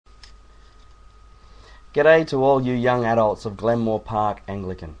G'day to all you young adults of Glenmore Park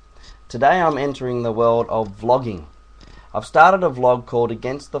Anglican. Today I'm entering the world of vlogging. I've started a vlog called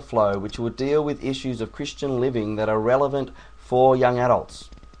Against the Flow, which will deal with issues of Christian living that are relevant for young adults.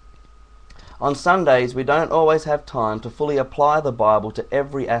 On Sundays we don't always have time to fully apply the Bible to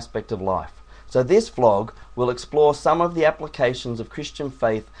every aspect of life. So this vlog will explore some of the applications of Christian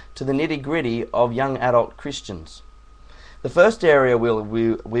faith to the nitty-gritty of young adult Christians. The first area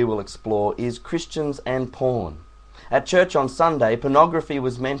we will explore is Christians and porn. At church on Sunday, pornography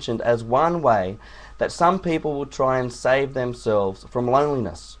was mentioned as one way that some people will try and save themselves from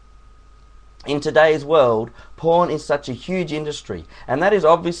loneliness. In today's world, porn is such a huge industry, and that is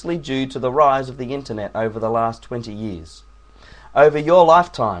obviously due to the rise of the internet over the last 20 years. Over your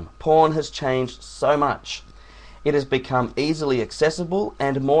lifetime, porn has changed so much. It has become easily accessible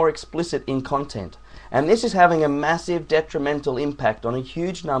and more explicit in content. And this is having a massive detrimental impact on a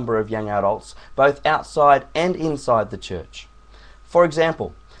huge number of young adults, both outside and inside the church. For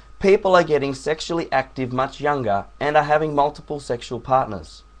example, people are getting sexually active much younger and are having multiple sexual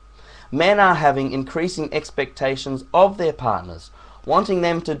partners. Men are having increasing expectations of their partners, wanting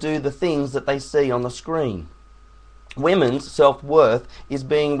them to do the things that they see on the screen. Women's self-worth is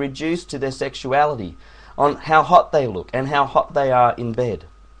being reduced to their sexuality, on how hot they look and how hot they are in bed.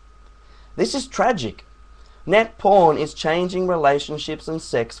 This is tragic. Net porn is changing relationships and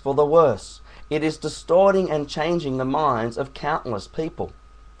sex for the worse. It is distorting and changing the minds of countless people.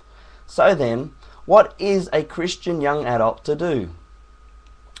 So then, what is a Christian young adult to do?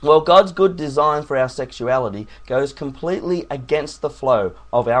 Well, God's good design for our sexuality goes completely against the flow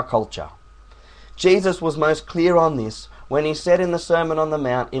of our culture. Jesus was most clear on this when he said in the Sermon on the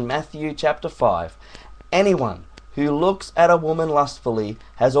Mount in Matthew chapter 5, "Anyone who looks at a woman lustfully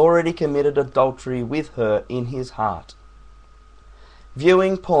has already committed adultery with her in his heart."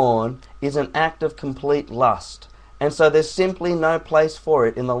 Viewing porn is an act of complete lust, and so there's simply no place for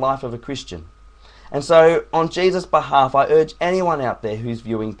it in the life of a Christian. And so, on Jesus' behalf, I urge anyone out there who's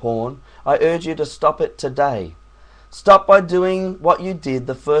viewing porn, I urge you to stop it today. Stop by doing what you did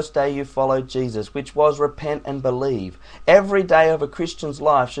the first day you followed Jesus, which was repent and believe. Every day of a Christian's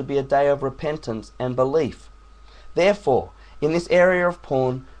life should be a day of repentance and belief. Therefore, in this area of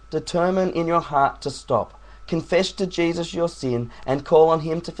porn, determine in your heart to stop. Confess to Jesus your sin and call on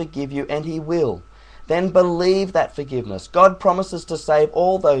him to forgive you, and he will. Then believe that forgiveness. God promises to save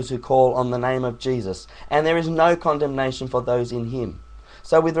all those who call on the name of Jesus, and there is no condemnation for those in him.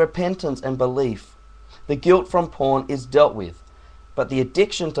 So with repentance and belief, the guilt from porn is dealt with, but the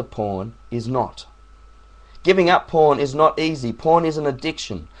addiction to porn is not. Giving up porn is not easy. Porn is an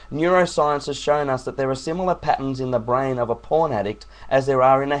addiction. Neuroscience has shown us that there are similar patterns in the brain of a porn addict as there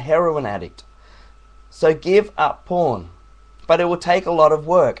are in a heroin addict. So give up porn. But it will take a lot of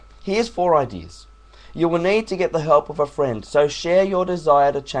work. Here's 4 ideas. You will need to get the help of a friend, so share your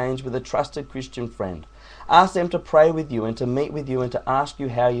desire to change with a trusted Christian friend. Ask them to pray with you and to meet with you and to ask you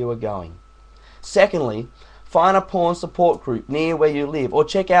how you are going. Secondly, find a porn support group near where you live, or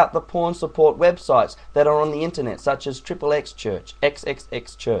check out the porn support websites that are on the internet, such as XXX Church,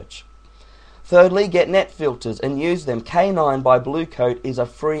 XXX Church. Thirdly, get net filters and use them. K9 by Blue Coat is a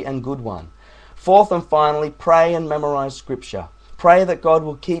free and good one. Fourth and finally, pray and memorize scripture. Pray that God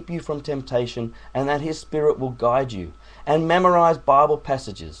will keep you from temptation and that his Spirit will guide you. And memorize Bible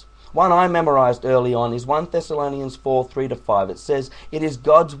passages. One I memorized early on is 1 Thessalonians 4, 3-5. It says, "It is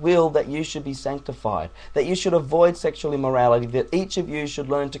God's will that you should be sanctified, that you should avoid sexual immorality, that each of you should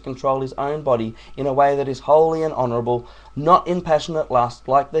learn to control his own body in a way that is holy and honourable, not in passionate lust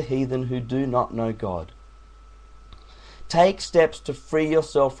like the heathen who do not know God." Take steps to free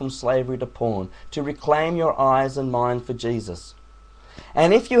yourself from slavery to porn, to reclaim your eyes and mind for Jesus.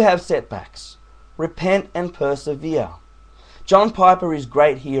 And if you have setbacks, repent and persevere. John Piper is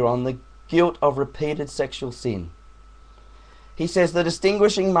great here on the guilt of repeated sexual sin. He says, "The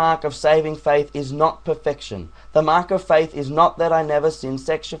distinguishing mark of saving faith is not perfection. The mark of faith is not that I never sin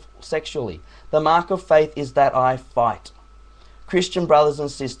sexually. The mark of faith is that I fight." Christian brothers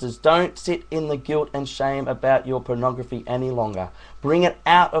and sisters, don't sit in the guilt and shame about your pornography any longer. Bring it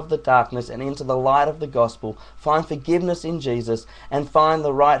out of the darkness and into the light of the gospel. Find forgiveness in Jesus and find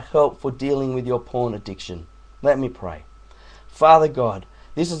the right help for dealing with your porn addiction. Let me pray. Father God,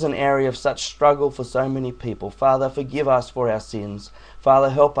 this is an area of such struggle for so many people. Father, forgive us for our sins. Father,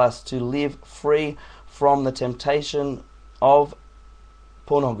 help us to live free from the temptation of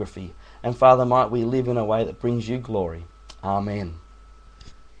pornography. And Father, might we live in a way that brings you glory. Amen.